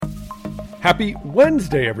Happy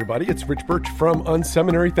Wednesday, everybody. It's Rich Birch from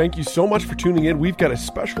Unseminary. Thank you so much for tuning in. We've got a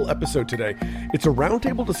special episode today. It's a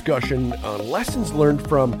roundtable discussion on lessons learned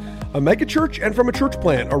from a megachurch and from a church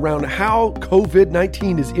plant around how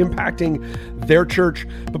COVID-19 is impacting their church.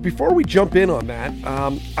 But before we jump in on that,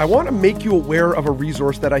 I want to make you aware of a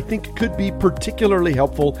resource that I think could be particularly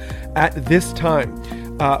helpful at this time.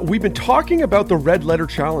 We've been talking about the Red Letter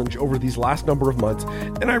Challenge over these last number of months,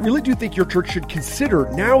 and I really do think your church should consider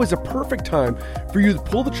now is a perfect time for you to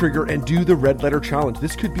pull the trigger and do the Red Letter Challenge.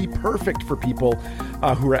 This could be perfect for people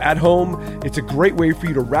who are at home. It's a great way for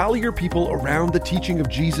you to rally your people around the teaching of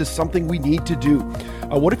Jesus, something we need to do.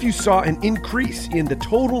 What if you saw an increase in the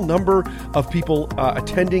total number of people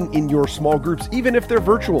attending in your small groups, even if they're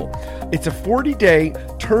virtual? It's a 40-day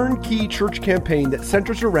turnkey church campaign that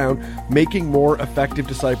centers around making more effective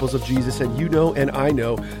disciples of Jesus. And you know, and I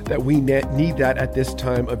know that we need that at this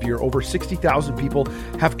time of year. Over 60,000 people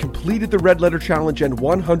have completed the Red Letter Challenge, and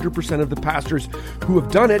 100% of the pastors who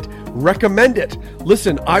have done it recommend it.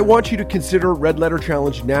 Listen, I want you to consider Red Letter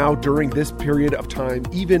Challenge now during this period of time,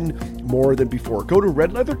 even more than before. Go to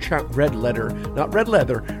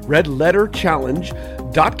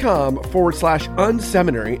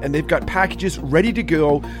redletterchallenge.com/unseminary, and they've got packages ready to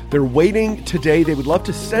go. They're waiting today. They would love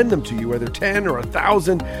to send them to you, whether 10 or 1,000.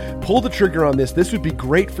 Pull the trigger on this. This would be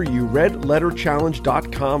great for you.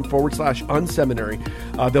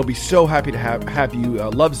 redletterchallenge.com/unseminary. They'll be so happy to have you.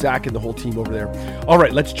 Love Zach and the whole team over there. All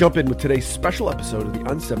right, let's jump in with today's special episode of the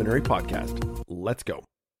Unseminary podcast. Let's go.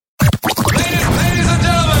 Ladies and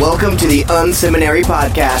gentlemen, welcome to the Unseminary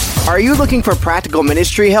Podcast. Are you looking for practical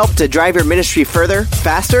ministry help to drive your ministry further,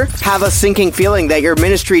 faster? Have a sinking feeling that your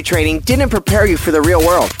ministry training didn't prepare you for the real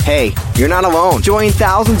world? Hey, you're not alone. Join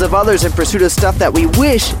thousands of others in pursuit of stuff that we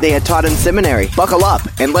wish they had taught in seminary. Buckle up,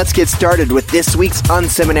 and let's get started with this week's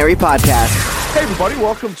Unseminary Podcast. Hey, everybody.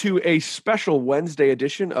 Welcome to a special Wednesday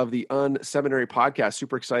edition of the Unseminary Podcast.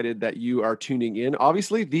 Super excited that you are tuning in.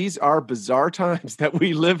 Obviously, these are bizarre times that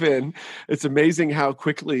we live in. It's amazing how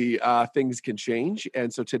quickly things can change.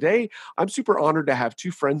 And so today, I'm super honored to have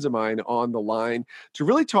two friends of mine on the line to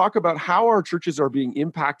really talk about how our churches are being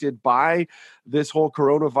impacted by this whole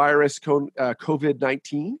coronavirus,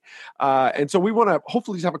 COVID-19. And so we want to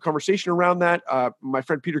hopefully just have a conversation around that. My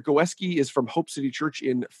friend Peter Goeski is from Hope City Church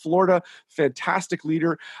in Florida. Fantastic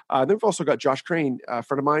leader. Then we've also got Josh Crane, a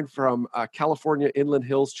friend of mine from California Inland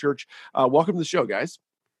Hills Church. Welcome to the show, guys.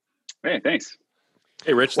 Hey, thanks.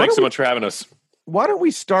 Hey, Rich, thanks so much for having us. Why don't we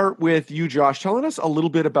start with you, Josh, telling us a little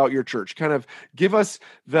bit about your church? Kind of give us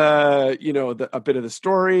a bit of the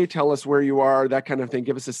story, tell us where you are, that kind of thing.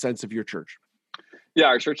 Give us a sense of your church. Yeah,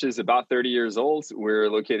 our church is about 30 years old. We're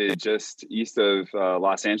located just east of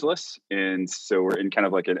Los Angeles. And so we're in kind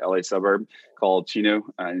of like an LA suburb called Chino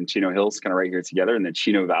and Chino Hills, kind of right here together in the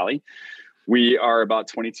Chino Valley. We are about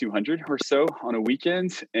 2,200 or so on a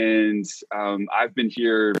weekend, and I've been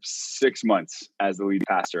here 6 months as the lead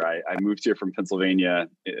pastor. I moved here from Pennsylvania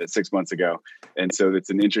 6 months ago, and so it's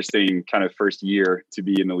an interesting kind of first year to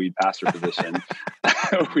be in the lead pastor position.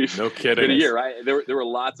 No kidding. Been a year, right? There were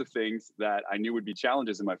lots of things that I knew would be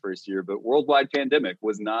challenges in my first year, but worldwide pandemic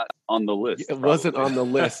was not on the list. It wasn't on the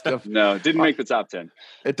list of no, it didn't make the top 10.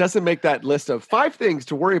 It doesn't make that list of 5 things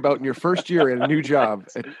to worry about in your first year in a new job.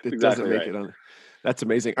 It Exactly doesn't make right. it on. That's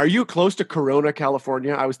amazing. Are you close to Corona,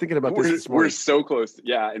 California? I was thinking about this morning. We're so close.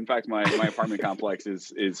 Yeah. In fact, my apartment complex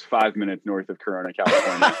is 5 minutes north of Corona,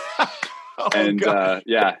 California.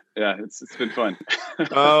 It's been fun.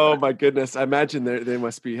 Oh my goodness. I imagine they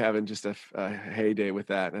must be having just a heyday with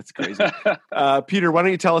that. That's crazy. Peter, why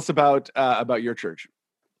don't you tell us about your church?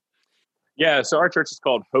 Yeah, so our church is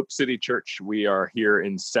called Hope City Church. We are here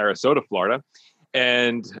in Sarasota, Florida.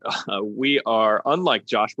 And we are, unlike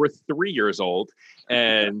Josh, we're 3 years old,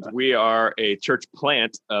 and we are a church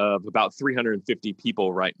plant of about 350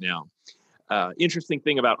 people right now. Interesting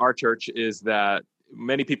thing about our church is that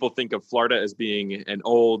many people think of Florida as being an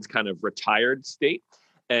old kind of retired state,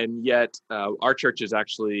 and yet our church is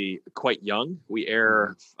actually quite young. We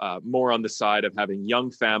err more on the side of having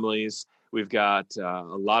young families. We've got a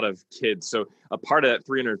lot of kids. So a part of that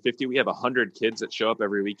 350, we have 100 kids that show up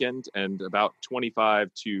every weekend and about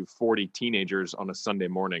 25 to 40 teenagers on a Sunday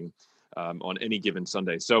morning on any given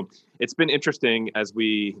Sunday. So it's been interesting as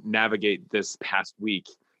we navigate this past week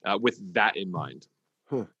with that in mind.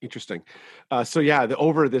 Interesting.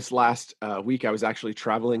 Over this last week, I was actually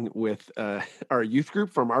traveling with our youth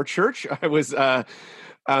group from our church. I was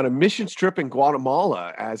on a missions trip in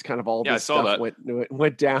Guatemala as kind of all this stuff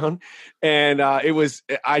went down. And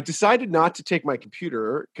I decided not to take my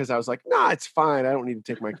computer because I was like, nah, it's fine. I don't need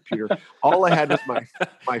to take my computer. All I had was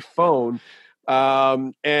my phone.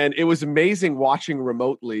 And it was amazing watching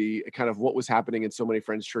remotely kind of what was happening in so many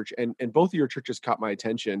friends' church, and both of your churches caught my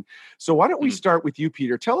attention. So why don't we start with you,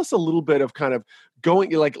 Peter? Tell us a little bit of kind of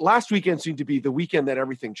going, like last weekend seemed to be the weekend that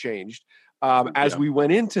everything changed. As we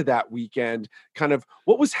went into that weekend, kind of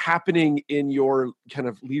what was happening in your kind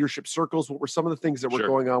of leadership circles? What were some of the things that were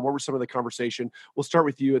going on? What were some of the conversation? We'll start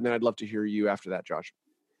with you, and then I'd love to hear you after that, Josh.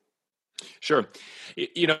 Sure.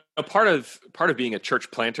 Part of being a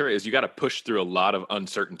church planter is you got to push through a lot of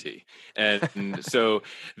uncertainty. And so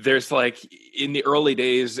there's like in the early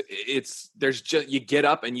days, you get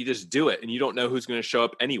up and you just do it and you don't know who's going to show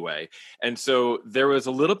up anyway. And so there was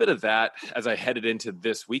a little bit of that as I headed into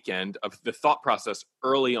this weekend. Of the thought process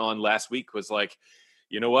early on last week was like,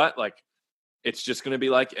 you know what, like, it's just going to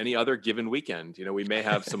be like any other given weekend. We may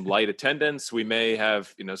have some light attendance. We may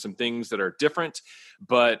have, some things that are different.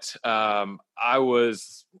 But I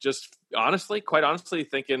was just quite honestly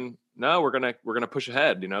thinking, no, we're gonna push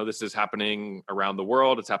ahead. This is happening around the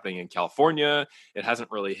world. It's happening in California. It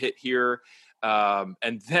hasn't really hit here.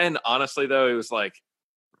 And then honestly, though, it was like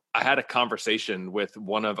I had a conversation with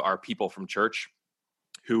one of our people from church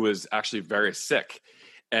who was actually very sick.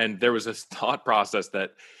 And there was this thought process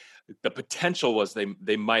that the potential was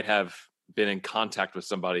they might have been in contact with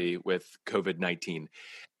somebody with COVID-19.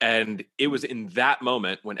 And it was in that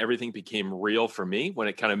moment when everything became real for me, when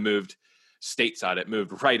it kind of moved stateside, it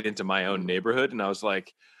moved right into my own neighborhood. And I was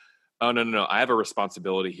like, oh, no, I have a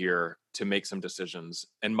responsibility here to make some decisions.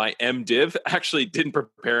 And my MDiv actually didn't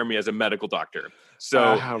prepare me as a medical doctor.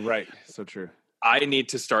 So right. So true. I need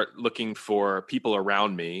to start looking for people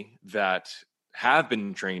around me that have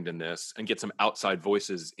been trained in this and get some outside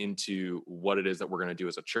voices into what it is that we're going to do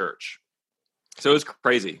as a church. So it was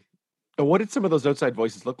crazy. And what did some of those outside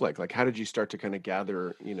voices look like? Like, how did you start to kind of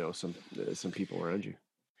gather, some people around you?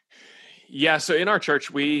 Yeah. So in our church,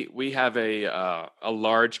 we have a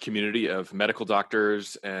large community of medical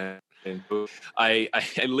doctors, and I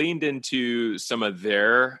leaned into some of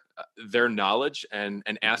their knowledge and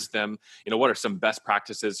asked them, what are some best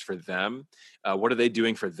practices for them? What are they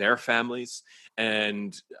doing for their families?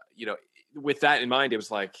 And, with that in mind, it was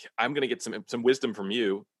like, I'm going to get some wisdom from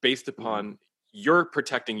you based upon you're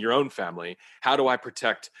protecting your own family. How do I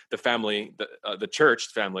protect the family, the church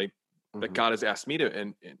family that God has asked me to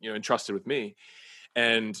and entrusted with me?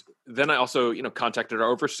 And then I also, contacted our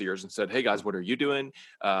overseers and said, hey guys, what are you doing?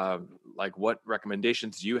 Like, what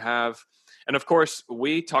recommendations do you have? And of course,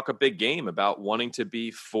 we talk a big game about wanting to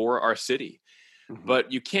be for our city,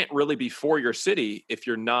 but you can't really be for your city if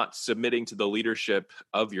you're not submitting to the leadership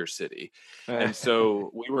of your city. And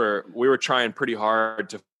so we were trying pretty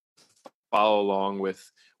hard to follow along with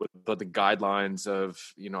what the guidelines of,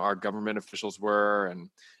 our government officials were. And,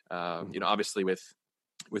 obviously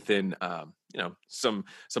within some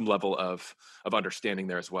level of understanding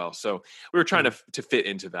there as well. So we were trying to fit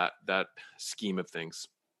into that scheme of things.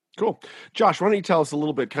 Cool. Josh, why don't you tell us a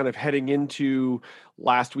little bit kind of heading into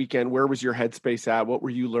last weekend, where was your headspace at? What were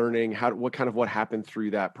you learning? What happened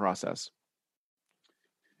through that process?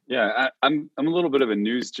 Yeah, I'm a little bit of a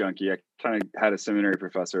news junkie. I kind of had a seminary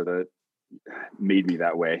professor that made me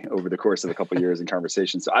that way over the course of a couple of years in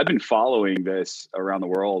conversation. So I've been following this around the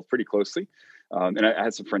world pretty closely. And I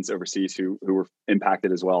had some friends overseas who were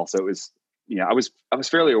impacted as well. So it was, I was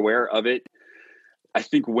fairly aware of it. I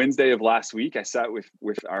think Wednesday of last week, I sat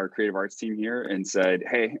with our creative arts team here and said,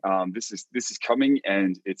 hey, this is coming,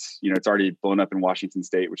 and it's already blown up in Washington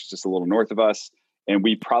State, which is just a little north of us. And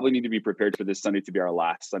we probably need to be prepared for this Sunday to be our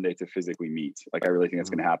last Sunday to physically meet. Like, I really think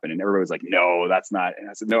that's going to happen. And everybody was like, no, that's not. And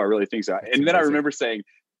I said, no, I really think so. That's and then amazing. I remember saying,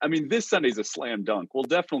 this Sunday's a slam dunk. We'll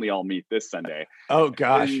definitely all meet this Sunday. Oh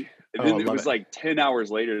gosh. And then it was like 10 hours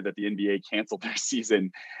later that the NBA canceled their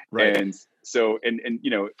season. Right. And so, and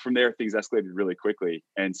from there, things escalated really quickly.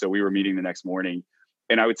 And so we were meeting the next morning.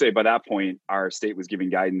 And I would say by that point, our state was giving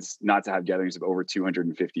guidance not to have gatherings of over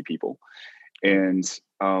 250 people. And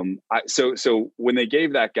so when they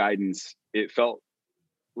gave that guidance, it felt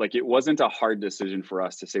like it wasn't a hard decision for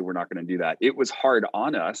us to say we're not going to do that. It was hard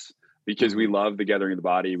on us because we love the gathering of the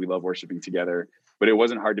body. We love worshiping together. But it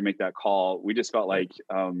wasn't hard to make that call. We just felt like,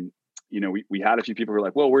 we had a few people who were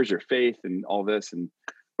like, well, where's your faith and all this? And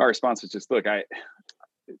my response was just, look,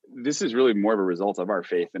 this is really more of a result of our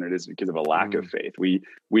faith than it is because of a lack of faith. We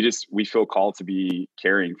feel called to be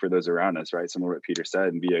caring for those around us, right? Similar to what Peter said,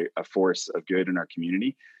 and be a force of good in our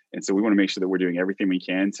community. And so we want to make sure that we're doing everything we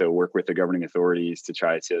can to work with the governing authorities to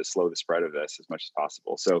try to slow the spread of this as much as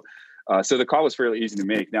possible. So the call was fairly easy to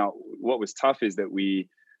make. Now, what was tough is that we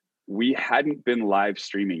hadn't been live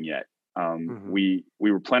streaming yet. We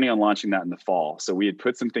were planning on launching that in the fall. So we had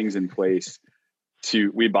put some things in place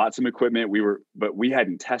we bought some equipment. But we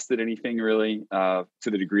hadn't tested anything really to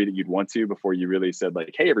the degree that you'd want to before you really said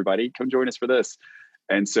like, hey, everybody, come join us for this.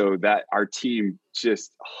 And so that our team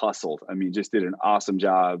just hustled. I mean, just did an awesome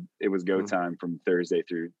job. It was go time from Thursday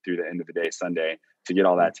through the end of the day, Sunday, to get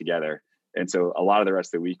all that together. And so a lot of the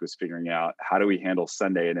rest of the week was figuring out how do we handle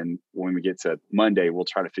Sunday. And then when we get to Monday, we'll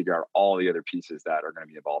try to figure out all the other pieces that are going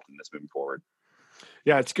to be involved in this moving forward.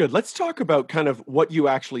 Yeah, it's good. Let's talk about kind of what you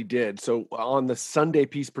actually did. So on the Sunday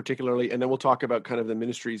piece particularly, and then we'll talk about kind of the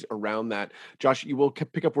ministries around that. Josh, you will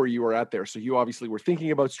pick up where you were at there. So you obviously were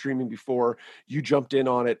thinking about streaming before you jumped in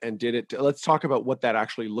on it and did it. Let's talk about what that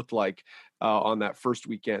actually looked like on that first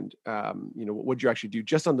weekend. What did you actually do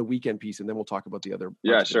just on the weekend piece? And then we'll talk about the other.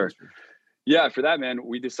 Yeah, sure. Yeah, for that, man,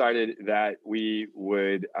 we decided that we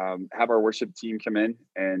would have our worship team come in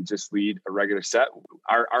and just lead a regular set.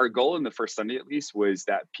 Our goal in the first Sunday, at least, was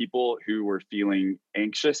that people who were feeling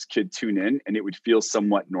anxious could tune in and it would feel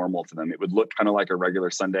somewhat normal to them. It would look kind of like a regular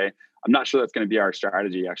Sunday. I'm not sure that's going to be our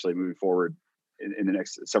strategy actually moving forward in the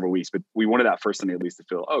next several weeks, but we wanted that first Sunday at least to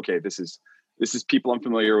feel, okay, this is people I'm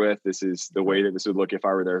familiar with. This is the way that this would look if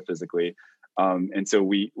I were there physically. And so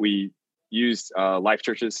we used Life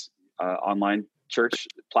Church's online church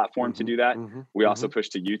platform to do that. We also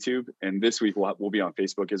pushed to YouTube, and this week we'll be on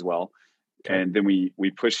Facebook as well. Okay. And then we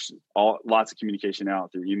pushed lots of communication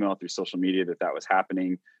out through email, through social media that was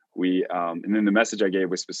happening. And then the message I gave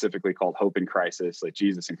was specifically called Hope in Crisis, like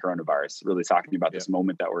Jesus and coronavirus, really talking about this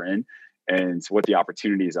moment that we're in and what the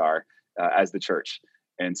opportunities are as the church.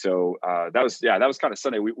 And so that was kind of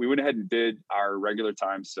Sunday. We went ahead and did our regular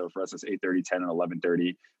times. So for us, it's 8:30, 10, and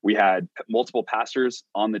 11:30. We had multiple pastors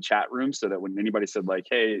on the chat room so that when anybody said like,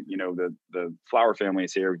 hey, the Flower family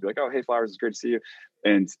is here, we'd be like, oh, hey, Flowers, it's great to see you.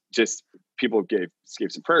 And just people gave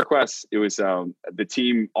some prayer requests. It was the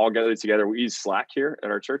team all gathered together. We use Slack here at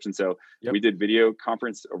our church. And so we did video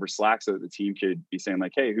conference over Slack so that the team could be saying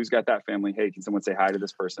like, hey, who's got that family? Hey, can someone say hi to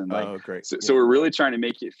this person? Like, oh, great. So we're really trying to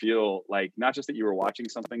make it feel like not just that you were watching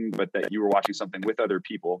something, but that you were watching something with other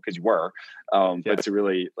people, because you were, but to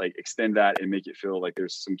really like extend that and make it feel like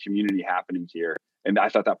there's some community happening here. And I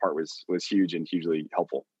thought that part was huge and hugely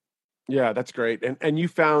helpful. Yeah, that's great. And you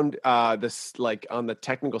found this like on the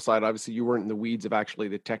technical side, obviously you weren't in the weeds of actually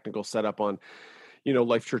the technical setup on,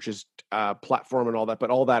 Life Church's platform and all that, but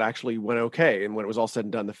all that actually went okay. And when it was all said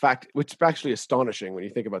and done, the fact, which is actually astonishing when you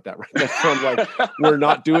think about that, right? That's from like, we're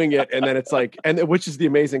not doing it. And then it's like, which is the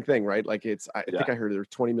amazing thing, right? Like I think I heard there were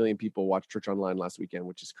 20 million people watched church online last weekend,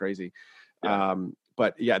 which is crazy. Yeah.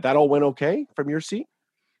 But yeah, that all went okay from your seat?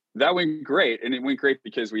 That went great. And it went great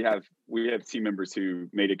because we have team members who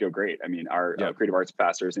made it go great. I mean, our creative arts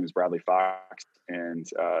pastor, his name is Bradley Fox, and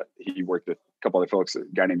he worked with a couple other folks, a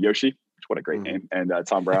guy named Yoshi, what a great name, and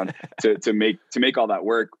Tom Brown to make all that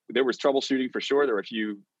work. There was troubleshooting for sure. There were a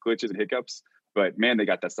few glitches and hiccups, but man, they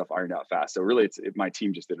got that stuff ironed out fast. So really my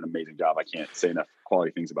team just did an amazing job. I can't say enough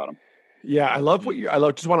quality things about them. Yeah, I love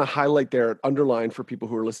just want to highlight there, underline for people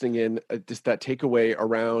who are listening in, just that takeaway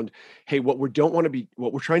around, hey, what we're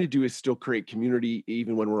trying to do is still create community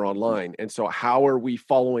even when we're online. And so how are we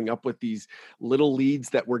following up with these little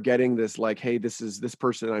leads that we're getting, this like, hey, this is this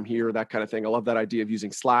person, I'm here, that kind of thing. I love that idea of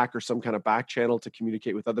using Slack or some kind of back channel to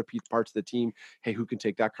communicate with other parts of the team. Hey, who can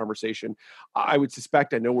take that conversation? I would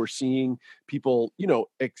suspect, I know we're seeing people,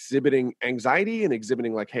 exhibiting anxiety and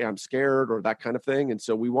exhibiting like, hey, I'm scared or that kind of thing. And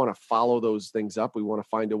so we want to follow those things up. We want to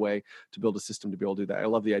find a way to build a system to be able to do that. I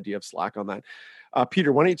love the idea of Slack on that.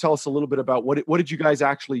 Peter, why don't you tell us a little bit about what did you guys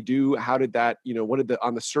actually do? How did that,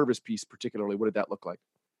 on the service piece particularly, what did that look like?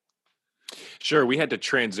 Sure. We had to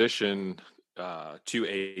transition to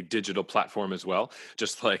a digital platform as well,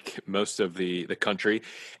 just like most of the country.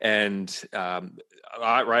 And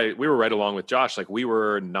we were right along with Josh. Like we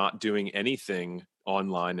were not doing anything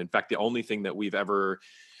online. In fact, the only thing that we've ever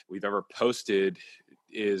posted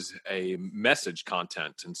is a message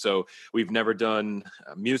content. And so we've never done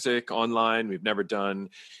music online. We've never done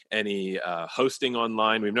any hosting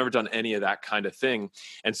online. We've never done any of that kind of thing.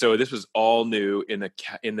 And so this was all new in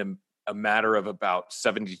a matter of about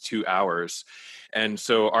 72 hours. And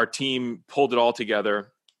so our team pulled it all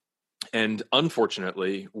together. And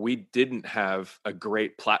unfortunately, we didn't have a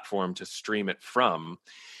great platform to stream it from.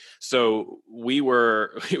 So we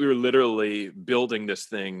were literally building this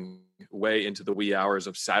thing way into the wee hours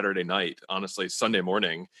of Saturday night, honestly, Sunday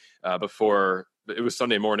morning, about 3:00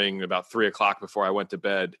 before I went to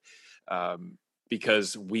bed,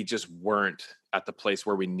 because we just weren't at the place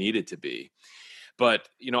where we needed to be. But,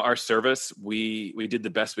 our service, we did the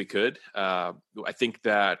best we could. I think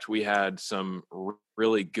that we had some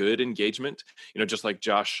really good engagement, just like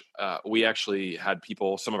Josh, we actually had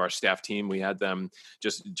people, some of our staff team, we had them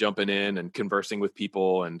just jumping in and conversing with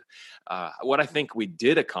people. And what I think we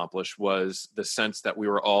did accomplish was the sense that we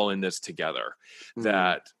were all in this together,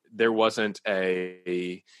 that there wasn't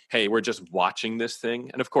hey, we're just watching this thing.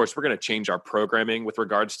 And of course, we're going to change our programming with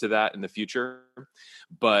regards to that in the future.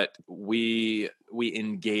 But we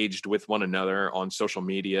engaged with one another on social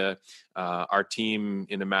media. Our team,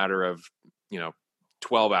 in a matter of,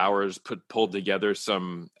 12 hours, pulled together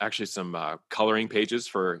some coloring pages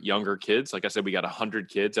for younger kids. Like I said, we got 100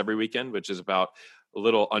 kids every weekend, which is about a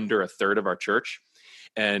little under a third of our church.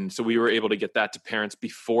 And so we were able to get that to parents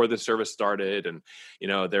before the service started. And,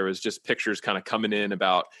 there was just pictures kind of coming in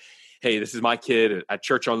about, hey, this is my kid at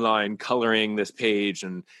Church Online coloring this page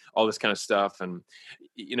and all this kind of stuff. And,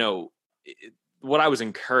 what I was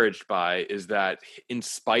encouraged by is that in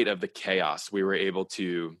spite of the chaos, we were able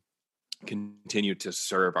to continue to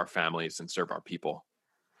serve our families and serve our people.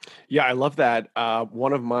 Yeah, I love that.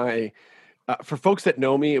 One of my, for folks that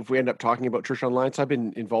know me, if we end up talking about Church Online, so I've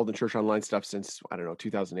been involved in Church Online stuff since,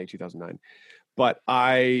 2008, 2009. But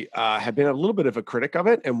I have been a little bit of a critic of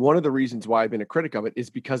it. And one of the reasons why I've been a critic of it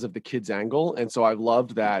is because of the kids angle. And so I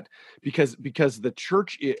loved that because the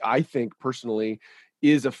church, I think personally,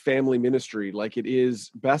 is a family ministry. Like, it is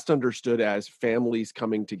best understood as families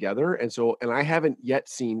coming together. And I haven't yet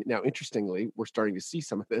seen, now interestingly, we're starting to see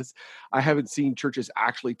some of this. I haven't seen churches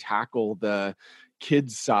actually tackle the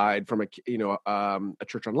kids side from a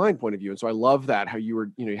Church Online point of view. And so I love that, how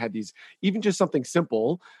you had these, even just something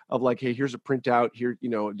simple of like, hey, here's a printout here,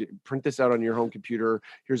 print this out on your home computer.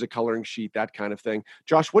 Here's a coloring sheet, that kind of thing.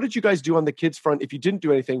 Josh, what did you guys do on the kids front? If you didn't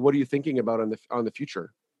do anything, what are you thinking about on the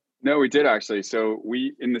future? No, we did actually. So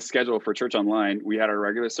in the schedule for Church Online, we had our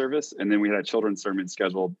regular service, and then we had a children's sermon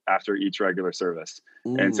scheduled after each regular service.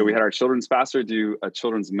 And so we had our children's pastor do a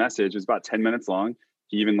children's message. It was about 10 minutes long.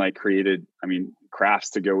 He even created,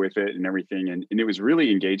 crafts to go with it and everything. And it was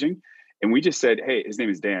really engaging. And we just said, hey, his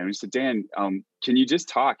name is Dan. We said, Dan, can you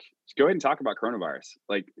just go ahead and talk about coronavirus?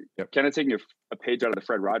 Kind of taking a page out of the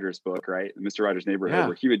Fred Rogers book, right? Mr. Rogers' Neighborhood,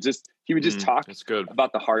 where he would just talk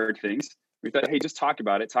about the hard things. We thought, hey, just talk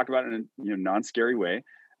about it in a non-scary way.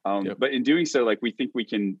 But in doing so, we think we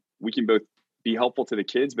can both be helpful to the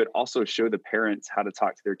kids, but also show the parents how to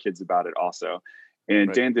talk to their kids about it also.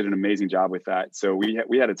 And Dan did an amazing job with that. So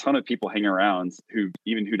we had a ton of people hang around who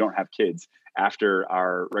don't have kids after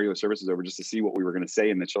our regular service was over, just to see what we were going to say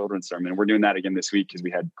in the children's sermon. And we're doing that again this week because we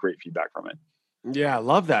had great feedback from it. Yeah, I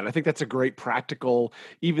love that. I think that's a great practical,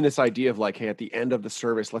 even this idea of hey, at the end of the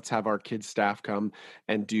service, let's have our kids staff come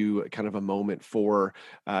and do kind of a moment for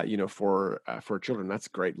children. That's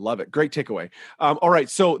great. Love it. Great takeaway. All right.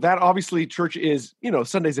 So that obviously church is,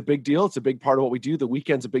 Sunday's a big deal. It's a big part of what we do. The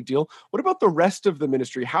weekend's a big deal. What about the rest of the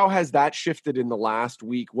ministry? How has that shifted in the last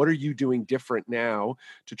week? What are you doing different now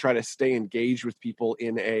to try to stay engaged with people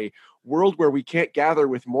in a world where we can't gather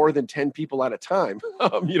with more than 10 people at a time?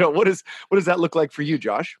 What does that look like for you,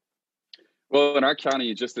 Josh? Well, in our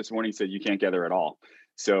county, just this morning said you can't gather at all.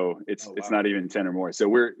 So it's not even 10 or more. So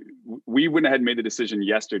we went ahead and made the decision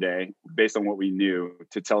yesterday based on what we knew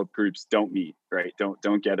to tell groups, don't meet, right?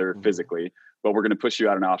 Don't gather physically, but we're going to push you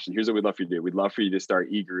out an option. Here's what we'd love for you to do. We'd love for you to start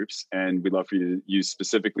e-groups, and we'd love for you to use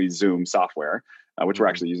specifically Zoom software, which we're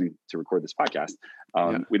actually using to record this podcast.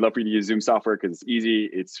 We'd love for you to use Zoom software because it's easy,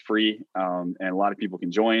 it's free, and a lot of people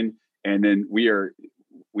can join. And then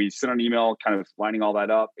we sent an email kind of lining all that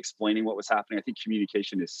up, explaining what was happening. I think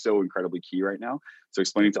communication is so incredibly key right now. So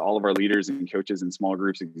explaining to all of our leaders and coaches and small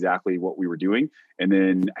groups exactly what we were doing. And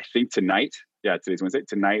then I think tonight, today's Wednesday,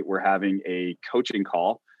 tonight we're having a coaching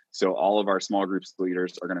call. So all of our small groups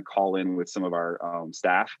leaders are going to call in with some of our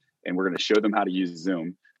staff, and we're going to show them how to use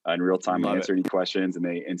Zoom in real time and answer any questions.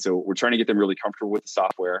 And so we're trying to get them really comfortable with the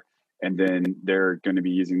software. And then they're going to be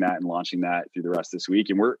using that and launching that through the rest of this week.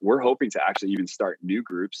 And we're hoping to actually even start new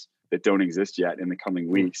groups that don't exist yet in the coming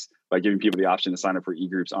weeks by giving people the option to sign up for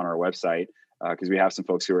e-groups on our website, because we have some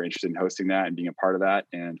folks who are interested in hosting that and being a part of that.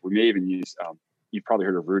 And we may even use, you've probably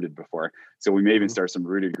heard of Rooted before. So we may even start some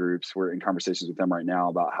Rooted groups. We're in conversations with them right now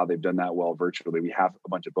about how they've done that well virtually. We have a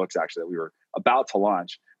bunch of books actually that we were about to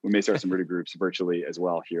launch. We may start some Rooted groups virtually as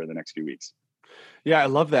well here in the next few weeks. Yeah, I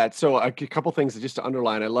love that. So a couple things just to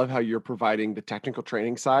underline. I love how you're providing the technical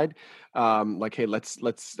training side. Like, hey, let's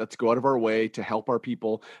go out of our way to help our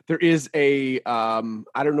people. There is I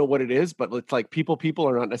don't know what it is, but it's like people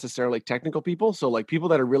are not necessarily technical people. So like people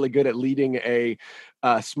that are really good at leading a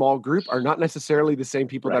small group are not necessarily the same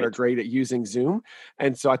people that are Right. great at using Zoom.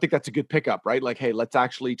 And so I think that's a good pickup, right? Like, hey, let's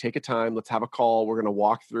actually take a time. Let's have a call. We're going to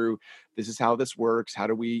walk through. This is how this works. How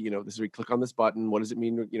do we, this is we click on this button. What does it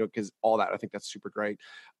mean? Because all that, I think that's super great.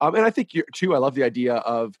 And I think I love the idea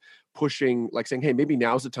of pushing, like saying, hey, maybe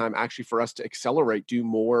now's the time actually for us to accelerate, do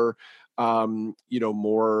more,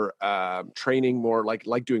 more training, more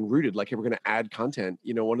like doing Rooted, like, hey, we're going to add content.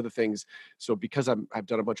 One of the things, so because I've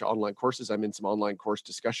done a bunch of online courses, I'm in some online course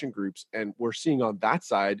discussion groups, and we're seeing on that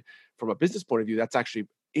side from a business point of view, that's actually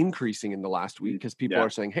increasing in the last week because people Yeah. are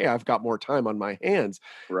saying, hey, I've got more time on my hands.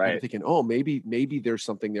 And I'm Right. thinking, oh, maybe there's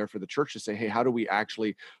something there for the church to say, hey, how do we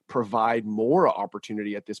actually provide more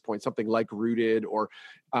opportunity at this point? Something like Rooted, or,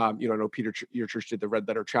 I know Peter, your church did the Red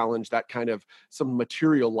Letter Challenge, that kind of some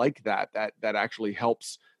material like that actually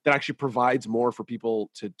helps, that actually provides more for people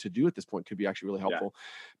to do at this point could be actually really helpful. Yeah.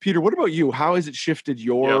 Peter, what about you? How has it shifted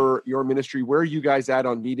your ministry? Where are you guys at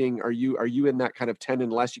on meeting? Are you in that kind of 10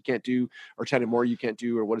 and less you can't do, or 10 and more you can't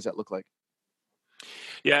do, or what does that look like?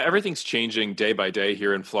 Yeah, everything's changing day by day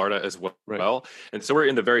here in Florida as well. Right. And so we're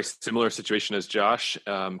in the very similar situation as Josh.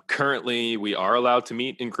 Currently, we are allowed to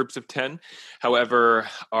meet in groups of 10. However,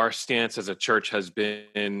 our stance as a church has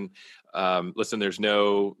been, listen, there's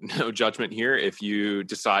no judgment here if you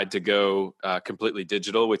decide to go completely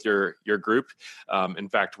digital with your group. In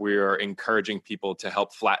fact, we are encouraging people to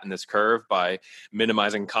help flatten this curve by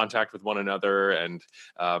minimizing contact with one another, and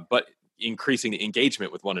but increasing the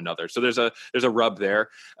engagement with one another. So there's a rub there.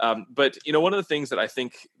 But one of the things that I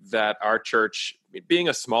think that our church, being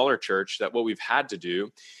a smaller church, that what we've had to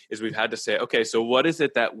do is we've had to say, okay, so what is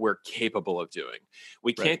it that we're capable of doing?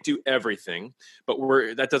 We can't do everything, but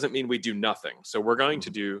that doesn't mean we do nothing. So we're going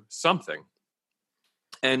to do something.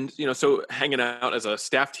 And, so hanging out as a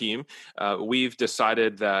staff team, we've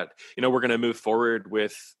decided that, we're going to move forward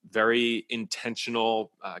with very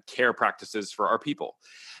intentional care practices for our people.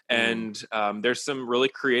 And there's some really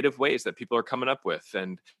creative ways that people are coming up with.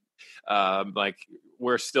 And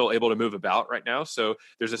we're still able to move about right now. So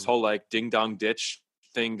there's this whole ding dong ditch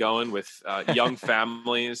thing going with young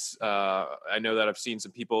families. I know that I've seen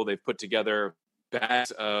some people, they've put together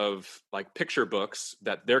bags of picture books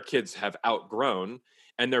that their kids have outgrown,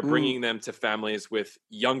 and they're bringing them to families with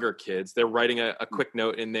younger kids. They're writing a quick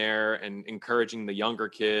note in there and encouraging the younger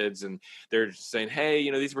kids. And they're just saying, hey,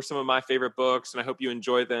 these were some of my favorite books and I hope you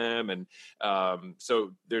enjoy them. And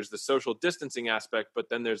so there's the social distancing aspect, but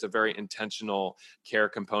then there's a very intentional care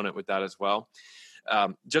component with that as well.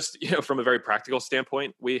 Just, from a very practical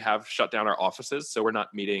standpoint, we have shut down our offices. So we're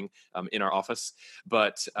not meeting in our office,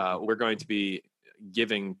 but we're going to be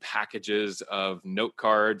giving packages of note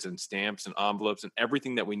cards and stamps and envelopes and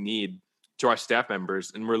everything that we need to our staff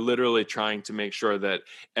members. And we're literally trying to make sure that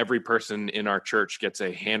every person in our church gets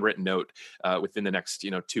a handwritten note within the next,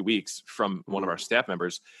 2 weeks from one of our staff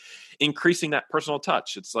members, increasing that personal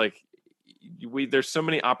touch. It's like, there's so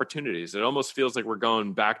many opportunities. It almost feels like we're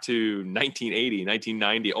going back to 1980,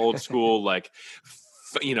 1990, old school,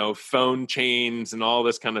 phone chains and all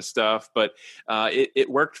this kind of stuff. But it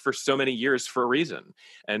worked for so many years for a reason.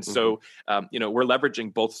 And so, we're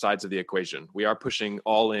leveraging both sides of the equation. We are pushing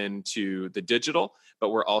all into the digital, but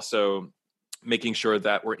we're also making sure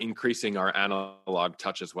that we're increasing our analog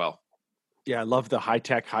touch as well. Yeah, I love the high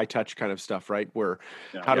tech, high touch kind of stuff, right? Where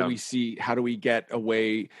how do we get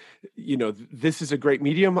away? This is a great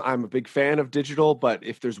medium. I'm a big fan of digital, but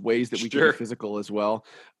if there's ways that we can do physical as well,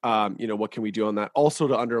 what can we do on that? Also,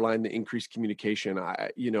 to underline the increased communication, I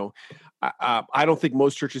don't think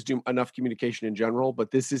most churches do enough communication in general, but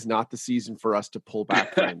this is not the season for us to pull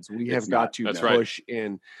back, friends. We have got to push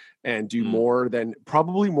in and do more than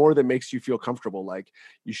makes you feel comfortable. Like,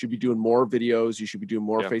 you should be doing more videos. You should be doing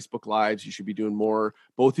more Facebook Lives. You should be doing more.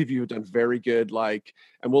 Both of you have done very good,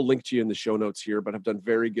 and we'll link to you in the show notes here, but have done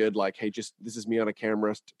very good, hey, just, this is me on a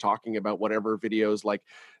camera talking about whatever videos,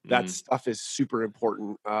 that stuff is super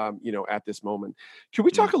important, at this moment. Can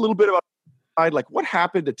we talk a little bit about what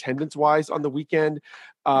happened attendance wise on the weekend?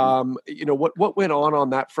 What went on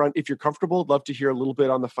that front? If you're comfortable, I'd love to hear a little bit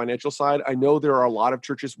on the financial side. I know there are a lot of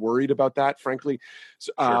churches worried about that, frankly.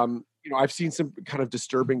 So, I've seen some kind of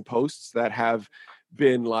disturbing posts that have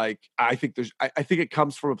been I think it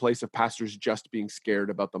comes from a place of pastors just being scared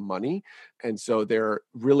about the money. And so they're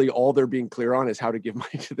really, all they're being clear on is how to give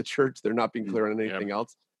money to the church. They're not being clear on anything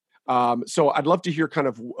else. So I'd love to hear kind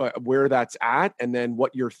of where that's at, and then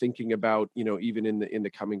what you're thinking about, even in the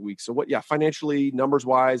coming weeks. So financially, numbers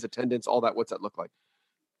wise, attendance, all that, what's that look like?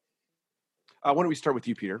 Why don't we start with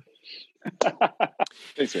you, Peter?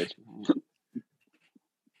 Thanks, Rich.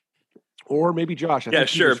 Or maybe Josh. I Yeah, think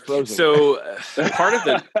sure. Peter's frozen. So part of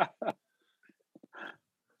the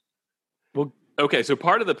So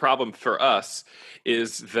part of the problem for us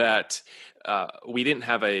is that we didn't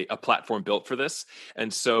have a platform built for this,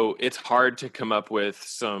 and so it's hard to come up with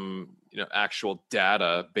some actual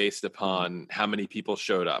data based upon how many people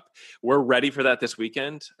showed up. We're ready for that this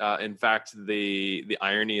weekend. In fact, the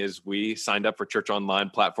irony is we signed up for Church Online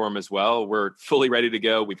platform as well. We're fully ready to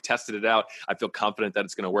go. We've tested it out. I feel confident that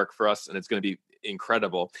it's going to work for us, and it's going to be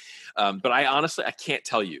incredible. But I honestly can't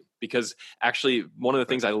tell you, because actually one of the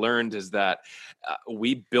things I learned is that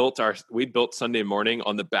we built Sunday morning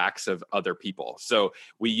on the backs of other people. So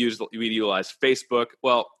we utilized Facebook.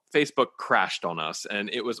 Well, Facebook crashed on us and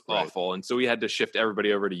it was awful. And so we had to shift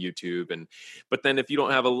everybody over to YouTube. But then if you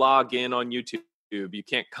don't have a login on YouTube, you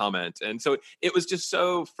can't comment. And so it was just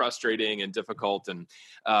so frustrating and difficult. And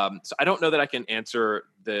so I don't know that I can answer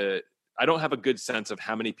I don't have a good sense of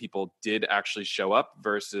how many people did actually show up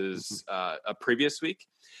versus a previous week.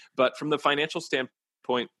 But from the financial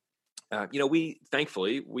standpoint,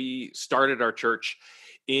 we started our church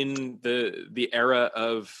in the era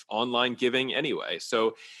of online giving anyway.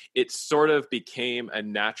 So it sort of became a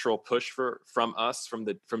natural push from us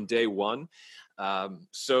from day one.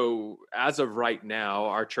 So as of right now,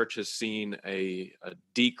 our church has seen a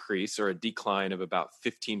decrease or a decline of about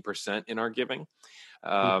 15% in our giving.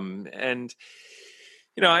 And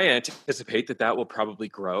I anticipate that will probably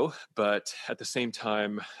grow, but at the same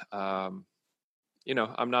time, I'm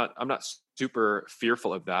not super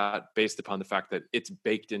fearful of that based upon the fact that it's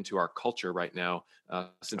baked into our culture right now,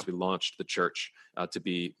 since we launched the church to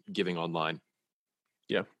be giving online.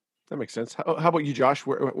 Yeah, that makes sense. How about you, Josh?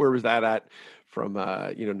 Where was that at from,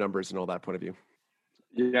 numbers and all that point of view?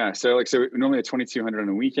 Yeah. So normally at 2,200 on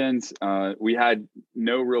the weekends, we had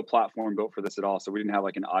no real platform built for this at all. So we didn't have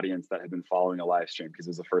like an audience that had been following a live stream because it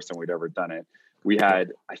was the first time we'd ever done it. We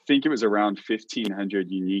had, I think it was around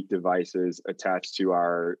 1,500 unique devices attached to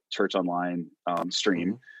our Church Online stream.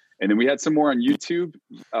 Mm-hmm. And then we had some more on YouTube,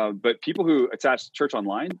 but people who attached Church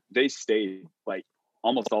Online, they stayed, like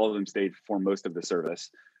almost all of them stayed for most of the service.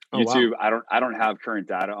 YouTube, wow. I don't have current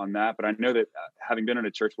data on that, but I know that having been in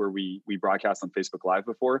a church where we broadcast on Facebook Live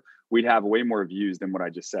before, we'd have way more views than what I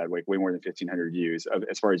just said, like way more than 1,500 views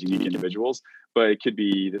as far as unique individuals. But it could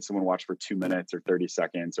be that someone watched for 2 minutes or 30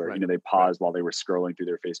 seconds, or they paused while they were scrolling through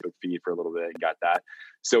their Facebook feed for a little bit and got that.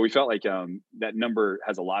 So we felt like that number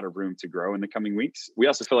has a lot of room to grow in the coming weeks. We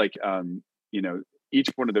also feel like each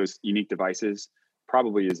one of those unique devices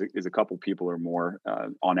probably is a couple people or more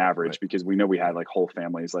on average, because we know we had like whole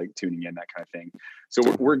families like tuning in, that kind of thing.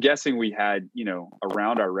 So we're guessing we had,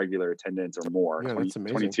 around our regular attendance or more,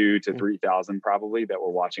 22 to 3,000 probably that were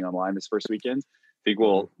watching online this first weekend. I think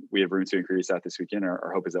we have room to increase that this weekend.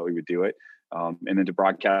 Our hope is that we would do it. And then to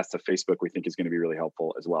broadcast to Facebook, we think is going to be really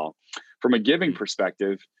helpful as well. From a giving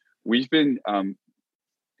perspective, we've been,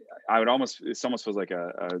 it almost feels like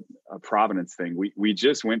a Providence thing. We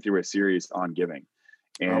just went through a series on giving.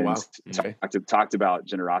 And talked about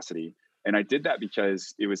generosity. And I did that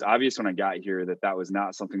because it was obvious when I got here that was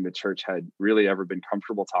not something the church had really ever been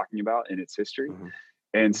comfortable talking about in its history. Mm-hmm.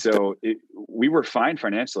 And so we were fine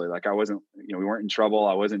financially. Like I wasn't, we weren't in trouble.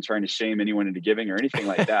 I wasn't trying to shame anyone into giving or anything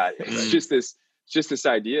like that. It's just this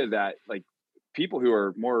idea that like people who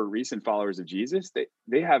are more recent followers of Jesus,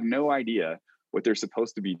 they have no idea what they're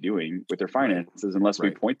supposed to be doing with their finances unless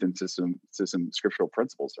we point them to some scriptural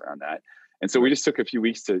principles around that. And so we just took a few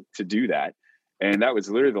weeks to do that. And that was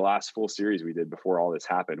literally the last full series we did before all this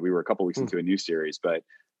happened. We were a couple weeks into a new series, but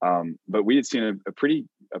we had seen a pretty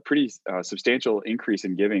substantial increase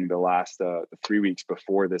in giving the last 3 weeks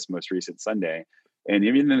before this most recent Sunday. And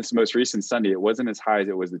even in this most recent Sunday, it wasn't as high as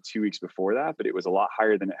it was the 2 weeks before that, but it was a lot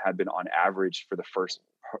higher than it had been on average for the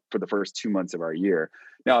first 2 months of our year.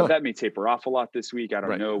 Now that may taper off a lot this week. I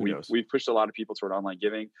don't know. We've pushed a lot of people toward online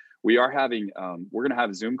giving. We are having, we're going to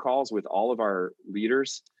have Zoom calls with all of our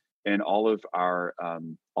leaders and all of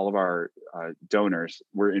our donors.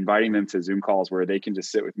 We're inviting them to Zoom calls where they can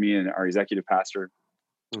just sit with me and our executive pastor,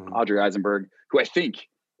 Audrey Eisenberg, who I think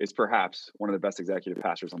is perhaps one of the best executive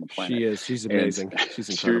pastors on the planet. She is. She's amazing. She's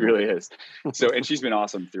incredible. She really is. So, and she's been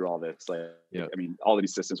awesome through all this. Like, I mean, all of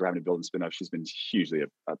these systems we're having to build and spin up, she's been hugely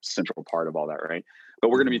a central part of all that, right? But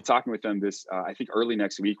we're going to be talking with them this, I think early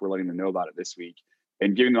next week. We're letting them know about it this week.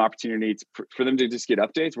 and giving them opportunity for them to just get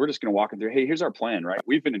updates. We're just going to walk them through, hey, here's our plan, right?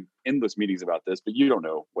 We've been in endless meetings about this, but you don't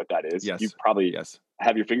know what that is. Yes. You probably Yes.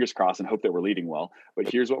 have your fingers crossed and hope that we're leading well, but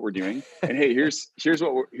here's what we're doing. And hey, here's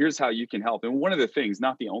how you can help. And one of the things,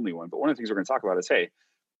 not the only one, but one of the things we're going to talk about is, hey,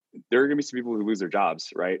 there are going to be some people who lose their jobs,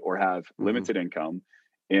 right? Or have limited income.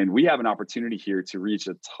 And we have an opportunity here to reach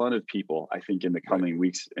a ton of people, I think, in the coming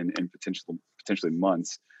weeks and potentially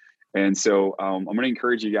months. And so I'm going to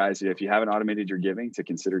encourage you guys, if you haven't automated your giving, to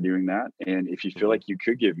consider doing that. And if you feel like you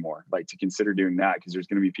could give more, like to consider doing that, because there's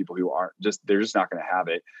going to be people who they're just not going to have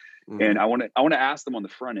it. And I want to ask them on the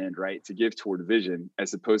front end, right, to give toward vision,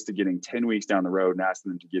 as opposed to getting 10 weeks down the road and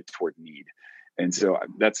asking them to give toward need. And so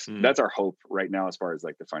that's our hope right now, as far as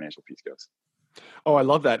like the financial piece goes. Oh, I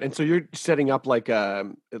love that. And so you're setting up like a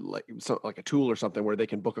tool or something where they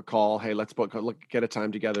can book a call. Hey, let's get a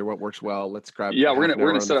time together. What works well? Let's grab. Yeah, we're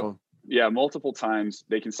gonna set up. Yeah, multiple times.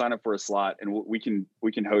 They can sign up for a slot, and we can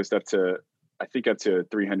host up to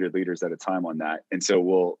 300 leaders at a time on that. And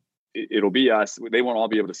so it'll be us. They won't all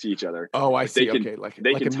be able to see each other. Oh, I see.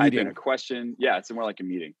 They can type in a question. Yeah, it's more like a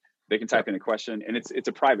meeting. They can type in a question, and it's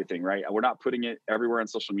a private thing, right? We're not putting it everywhere on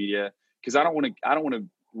social media, because I don't want to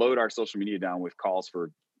load our social media down with calls for,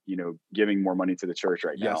 giving more money to the church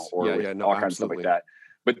right now, or all kinds of stuff like that.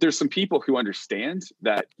 But there's some people who understand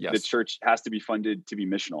that the church has to be funded to be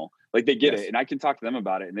missional. Like they get it, and I can talk to them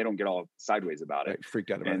about it, and they don't get all sideways about it.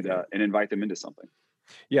 Freaked out about it. And invite them into something.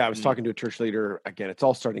 Yeah, I was talking to a church leader. Again, it's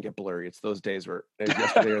all starting to get blurry. It's those days where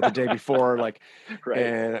yesterday or the day before, right.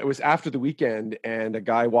 And it was after the weekend, and a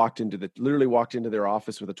guy literally walked into their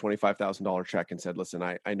office with a $25,000 check and said, "Listen,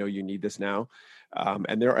 I know you need this now."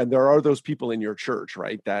 And there are those people in your church,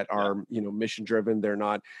 right, that are mission driven. They're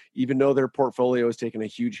not, even though their portfolio has taken a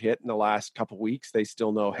huge hit in the last couple of weeks, they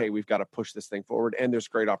still know, hey, we've got to push this thing forward, and there's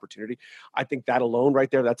great opportunity. I think that alone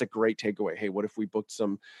right there, that's a great takeaway. Hey, what if we booked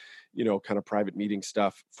some kind of private meeting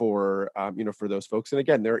stuff for those folks? And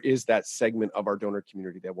again, there is that segment of our donor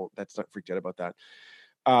community that's not freaked out about that.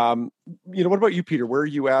 What about you, Peter? Where are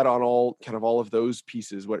you at on all of those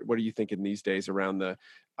pieces? What are you thinking these days around the,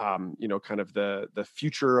 kind of the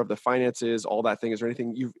future of the finances, all that thing? Is there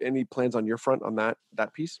any plans on your front on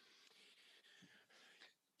that piece?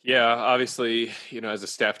 Yeah, obviously, as a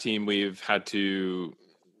staff team, we've had to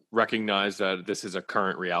recognize that this is a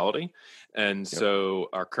current reality. And so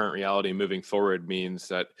our current reality moving forward means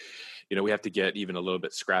that, we have to get even a little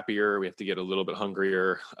bit scrappier. We have to get a little bit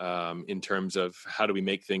hungrier in terms of how do we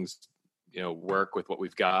make things, work with what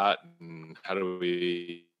we've got, and how do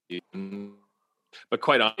we, but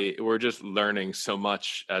quite honestly, we're just learning so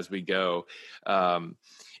much as we go.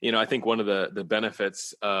 I think one of the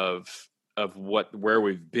benefits of where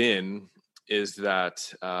we've been is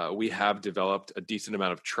that we have developed a decent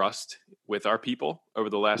amount of trust with our people over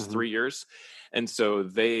the last 3 years. And so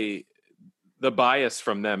the bias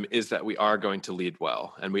from them is that we are going to lead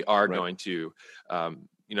well, and we are going to,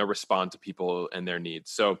 respond to people and their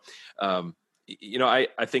needs. So,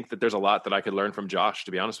 I think that there's a lot that I could learn from Josh,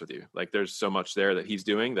 to be honest with you. Like there's so much there that he's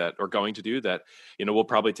doing or going to do that, we'll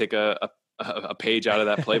probably take a page out of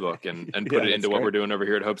that playbook and put it into what we're doing over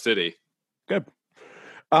here at Hope City. Good.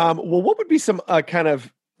 Well, what would be some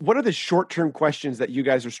what are the short-term questions that you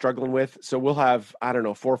guys are struggling with? So we'll have, 4,000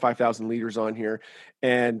 or 5,000 leaders on here,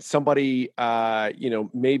 and somebody,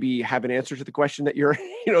 maybe have an answer to the question that you're,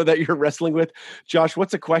 that you're wrestling with. Josh,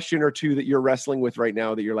 what's a question or two that you're wrestling with right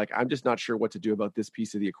now that you're like, I'm just not sure what to do about this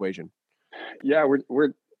piece of the equation? Yeah,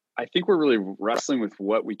 I think we're really wrestling with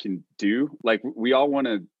what we can do. Like we all want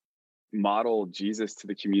to model Jesus to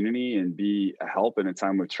the community and be a help in a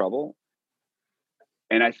time of trouble.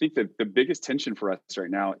 And I think that the biggest tension for us right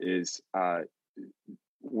now is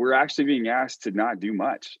we're actually being asked to not do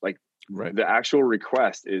much. Like the actual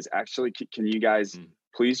request is actually, can you guys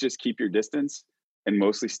please just keep your distance and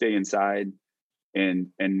mostly stay inside and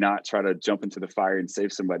not try to jump into the fire and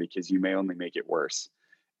save somebody, because you may only make it worse.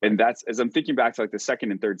 And that's, as I'm thinking back to like the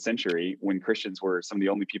 2nd and 3rd century, when Christians were some of the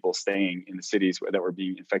only people staying in the cities that were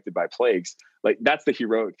being infected by plagues, like that's the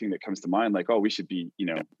heroic thing that comes to mind. Like, oh, we should be,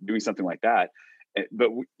 doing something like that. But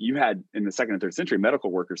you had in the 2nd and 3rd century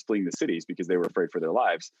medical workers fleeing the cities because they were afraid for their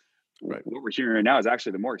lives. Right. What we're hearing right now is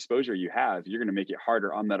actually the more exposure you have, you're going to make it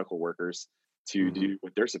harder on medical workers to do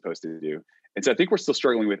what they're supposed to do. And so I think we're still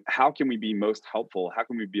struggling with how can we be most helpful? How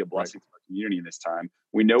can we be a blessing to our community in this time?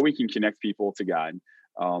 We know we can connect people to God.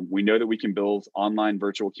 We know that we can build online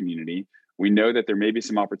virtual community. We know that there may be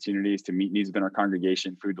some opportunities to meet needs within our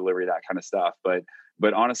congregation, food delivery, that kind of stuff.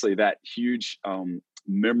 But honestly, that huge,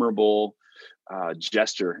 memorable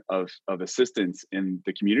gesture of assistance in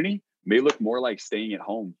the community may look more like staying at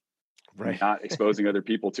home Right. not exposing other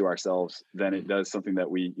people to ourselves than it does something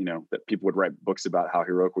that we, that people would write books about how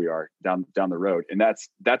heroic we are down the road. And that's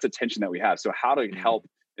a tension that we have. So how to help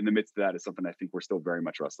in the midst of that is something I think we're still very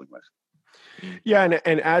much wrestling with. Yeah,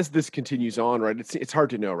 and as this continues on, right, it's hard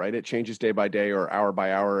to know, right? It changes day by day or hour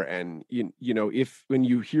by hour, and if when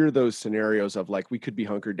you hear those scenarios of like we could be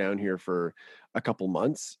hunkered down here for a couple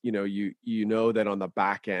months, you know that on the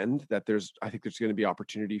back end that I think there's going to be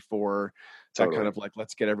opportunity for that kind of like,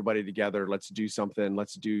 let's get everybody together, let's do something,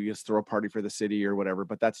 let's throw a party for the city or whatever.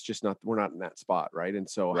 But that's just we're not in that spot, right? And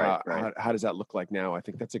so how does that look like now? I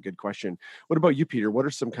think that's a good question. What about you, Peter? What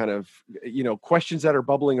are some kind of questions that are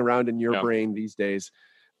bubbling around in your brain these days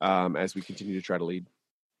as we continue to try to lead?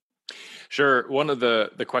 Sure. One of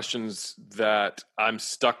the questions that I'm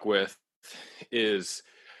stuck with is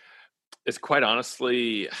quite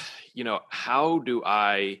honestly, how do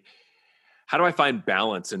I find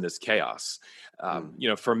balance in this chaos?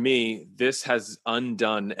 For me, this has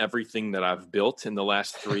undone everything that I've built in the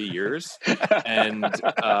last 3 years, and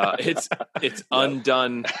it's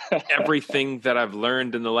undone everything that I've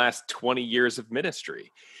learned in the last 20 years of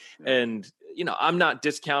ministry. And I'm not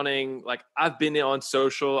discounting, like, I've been on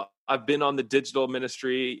social, I've been on the digital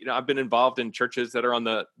ministry, I've been involved in churches that are on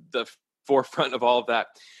the forefront of all of that.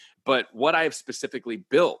 But what I have specifically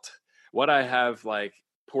built, what I have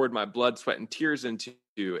poured my blood, sweat, and tears into,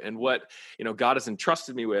 and what God has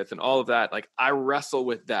entrusted me with, and all of that, I wrestle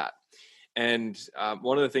with that. And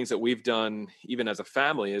one of the things that we've done, even as a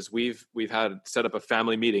family, is we've had set up a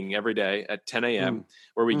family meeting every day at 10 a.m.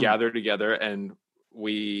 where we gather together and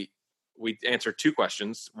we answer two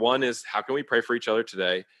questions. One is, how can we pray for each other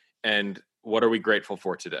today? And what are we grateful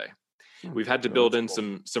for today? We've had to build in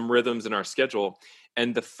some rhythms in our schedule.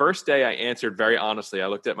 And the first day I answered very honestly, I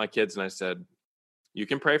looked at my kids and I said, you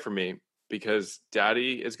can pray for me because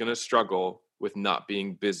Daddy is going to struggle with not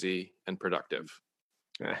being busy and productive.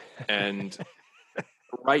 And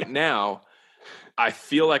right now, I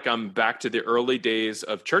feel like I'm back to the early days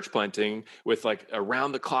of church planting with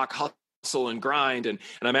around the clock hustle and grind. And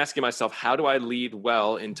I'm asking myself, how do I lead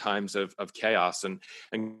well in times of chaos? And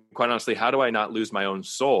quite honestly, how do I not lose my own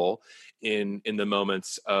soul in the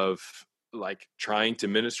moments of trying to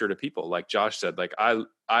minister to people? Like Josh said,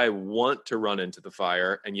 I want to run into the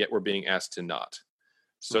fire, and yet we're being asked to not.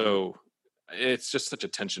 So it's just such a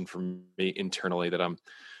tension for me internally that I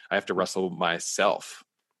have to wrestle myself.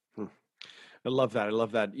 I love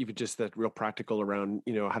that. Even just that real practical around,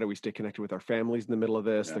 how do we stay connected with our families in the middle of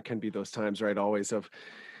this? Yeah. There can be those times, right? Always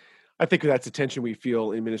I think that's a tension we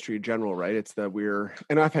feel in ministry in general, right? It's that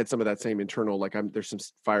and I've had some of that same internal, there's some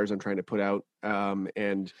fires I'm trying to put out.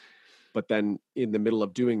 But then in the middle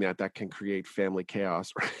of doing that can create family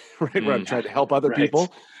chaos, right? Where I'm trying to help other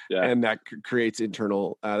people, and that creates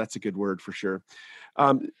internal. That's a good word for sure.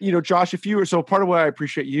 Josh, so part of why I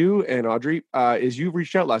appreciate you and Audrey is you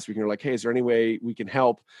reached out last week and you're like, hey, is there any way we can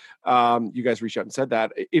help? You guys reached out and said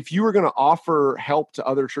that. If you were going to offer help to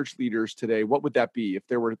other church leaders today, what would that be? If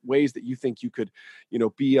there were ways that you think you could,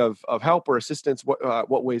 be of help or assistance,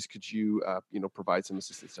 what ways could you, provide some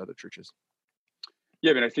assistance to other churches? Yeah,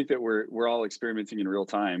 I mean, I think that we're all experimenting in real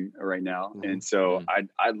time right now, and so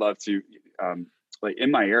I'd love to, in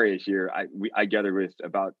my area here, I gathered with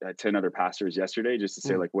about 10 other pastors yesterday just to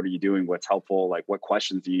say what are you doing, what's helpful, what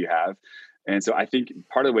questions do you have, and so I think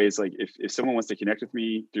part of the way is if someone wants to connect with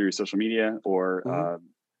me through social media or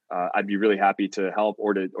I'd be really happy to help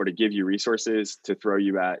or to give you resources to throw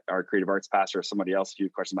you at our creative arts pastor or somebody else if you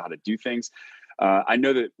have questions about how to do things. I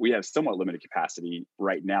know that we have somewhat limited capacity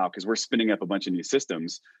right now because we're spinning up a bunch of new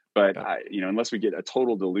systems, but unless we get a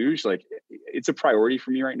total deluge, it's a priority for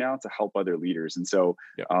me right now to help other leaders. And so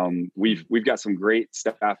we've got some great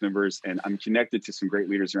staff members, and I'm connected to some great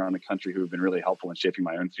leaders around the country who have been really helpful in shaping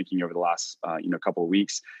my own thinking over the last couple of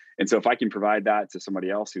weeks. And so if I can provide that to somebody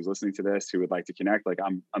else who's listening to this who would like to connect,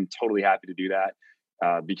 I'm totally happy to do that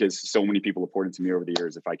because so many people have poured into me over the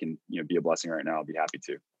years. If I can be a blessing right now, I'll be happy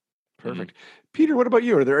to. Perfect. Peter, what about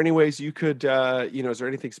you? Are there any ways you could, is there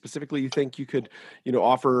anything specifically you think you could,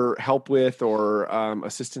 offer help with or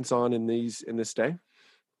assistance on in this day?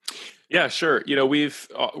 Yeah, sure.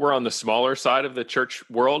 We're on the smaller side of the church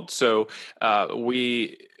world, so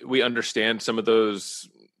we understand some of those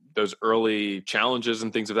early challenges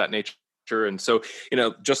and things of that nature. And so,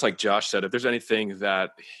 just like Josh said, if there's anything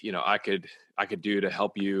that I could do to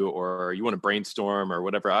help you, or you want to brainstorm or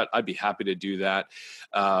whatever, I'd be happy to do that.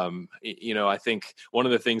 I think one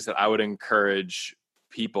of the things that I would encourage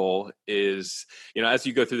people is, as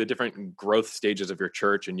you go through the different growth stages of your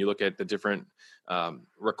church and you look at the different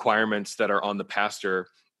requirements that are on the pastor,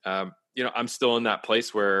 I'm still in that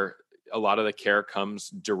place where a lot of the care comes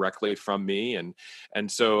directly from me.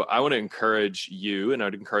 And so I want to encourage you, and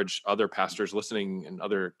I'd encourage other pastors listening and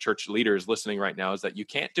other church leaders listening right now, is that you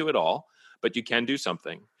can't do it all, but you can do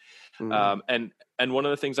something. And one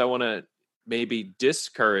of the things I want to maybe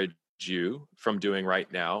discourage you from doing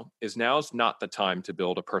right now is now's not the time to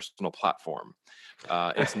build a personal platform.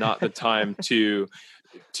 It's not the time to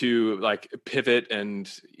like pivot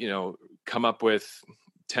and, come up with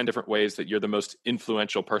 10 different ways that you're the most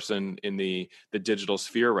influential person in the digital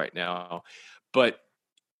sphere right now. But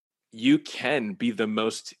you can be the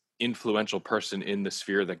most influential person in the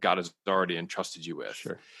sphere that God has already entrusted you with.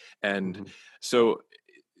 Sure. And so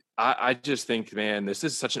I just think, man, this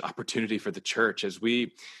is such an opportunity for the church as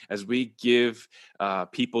we give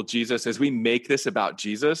people Jesus, as we make this about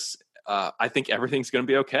Jesus. I think everything's going to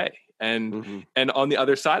be okay. And on the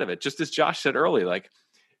other side of it, just as Josh said earlier, like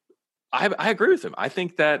I agree with him. I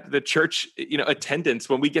think that the church, attendance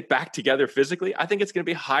when we get back together physically, I think it's going to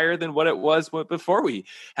be higher than what it was before we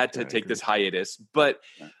had to take this hiatus. But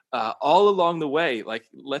all along the way, like,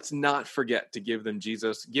 let's not forget to give them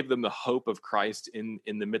Jesus, give them the hope of Christ in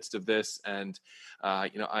the midst of this. And,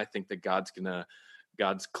 I think that God's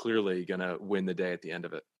clearly going to win the day at the end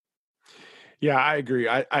of it. Yeah, I agree.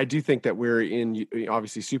 I do think that we're in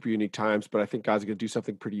obviously super unique times, but I think God's going to do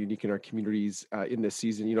something pretty unique in our communities in this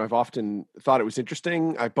season. I've often thought it was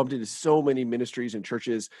interesting. I bumped into so many ministries and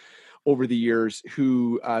churches over the years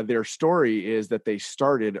who their story is that they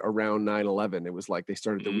started around 9/11. It was like they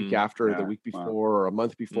started the week after, or the week before, or a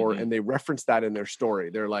month before, and they reference that in their story.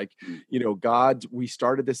 They're like, God, we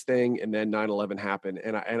started this thing, and then 9/11 happened.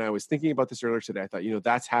 And I was thinking about this earlier today. I thought,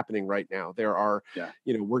 that's happening right now. There are,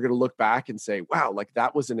 we're going to look back and say, wow, like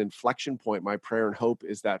that was an inflection point. My prayer and hope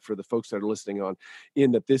is that for the folks that are listening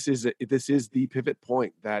that this is the pivot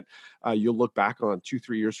point that you'll look back on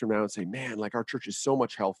 2-3 years from now and say, man, like our church is so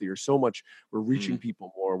much healthier, so much we're reaching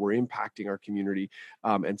people more, we're impacting our community,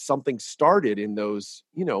 and something started in those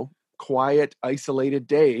quiet, isolated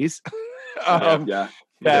days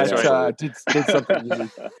that did something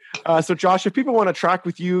unique. So Josh, if people want to track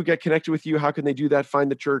with you, get connected with you, how can they do that? Find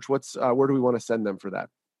the church. Where do we want to send them for that?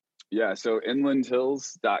 Yeah, so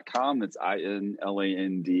inlandhills.com. That's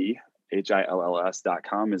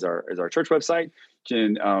INLANDHILLS.com is our church website.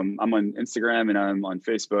 I'm on Instagram and I'm on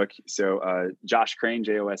Facebook. So Josh Crane,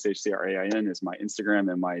 JOSHCRAIN is my Instagram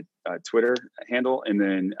and my Twitter handle. And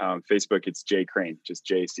then Facebook, it's J Crane, just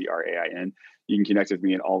JCRAIN. You can connect with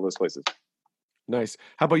me in all those places. Nice.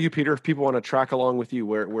 How about you, Peter? If people want to track along with you,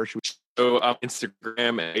 where should we? So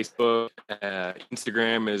Instagram and Facebook.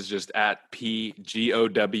 Instagram is just at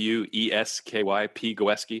PGOWESKY, P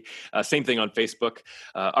Goweski. Same thing on Facebook.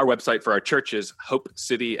 Our website for our church is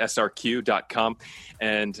hopecitysrq.com.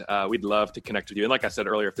 And we'd love to connect with you. And like I said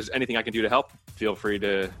earlier, if there's anything I can do to help, feel free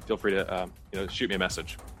to shoot me a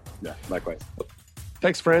message. Yeah, likewise.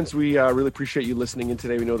 Thanks, friends. We really appreciate you listening in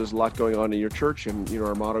today. We know there's a lot going on in your church, and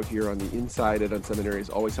our motto here on the inside at Unseminary is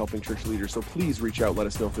always helping church leaders. So please reach out. Let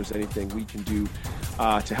us know if there's anything we can do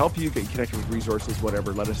to help you, get connected with resources,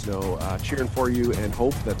 whatever. Let us know. Cheering for you, and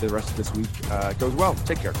hope that the rest of this week goes well.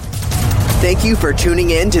 Take care. Thank you for tuning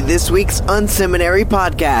in to this week's Unseminary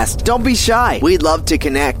podcast. Don't be shy. We'd love to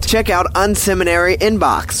connect. Check out Unseminary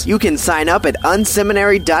Inbox. You can sign up at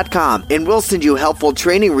unseminary.com, and we'll send you helpful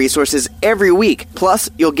training resources every week. Plus,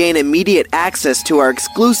 you'll gain immediate access to our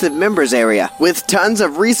exclusive members area with tons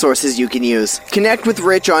of resources you can use. Connect with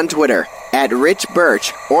Rich on Twitter at Rich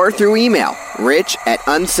Birch or through email,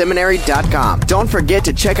 rich@unseminary.com. Don't forget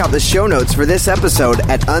to check out the show notes for this episode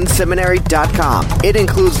at unseminary.com. It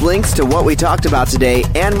includes links to what we talked about today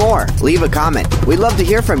and more. Leave a comment. We'd love to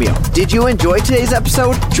hear from you. Did you enjoy today's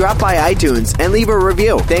episode? Drop by iTunes and leave a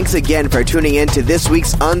review. Thanks again for tuning in to this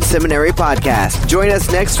week's Unseminary podcast. Join us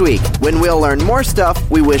next week when we'll learn more stuff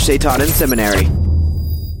we wish they taught in seminary.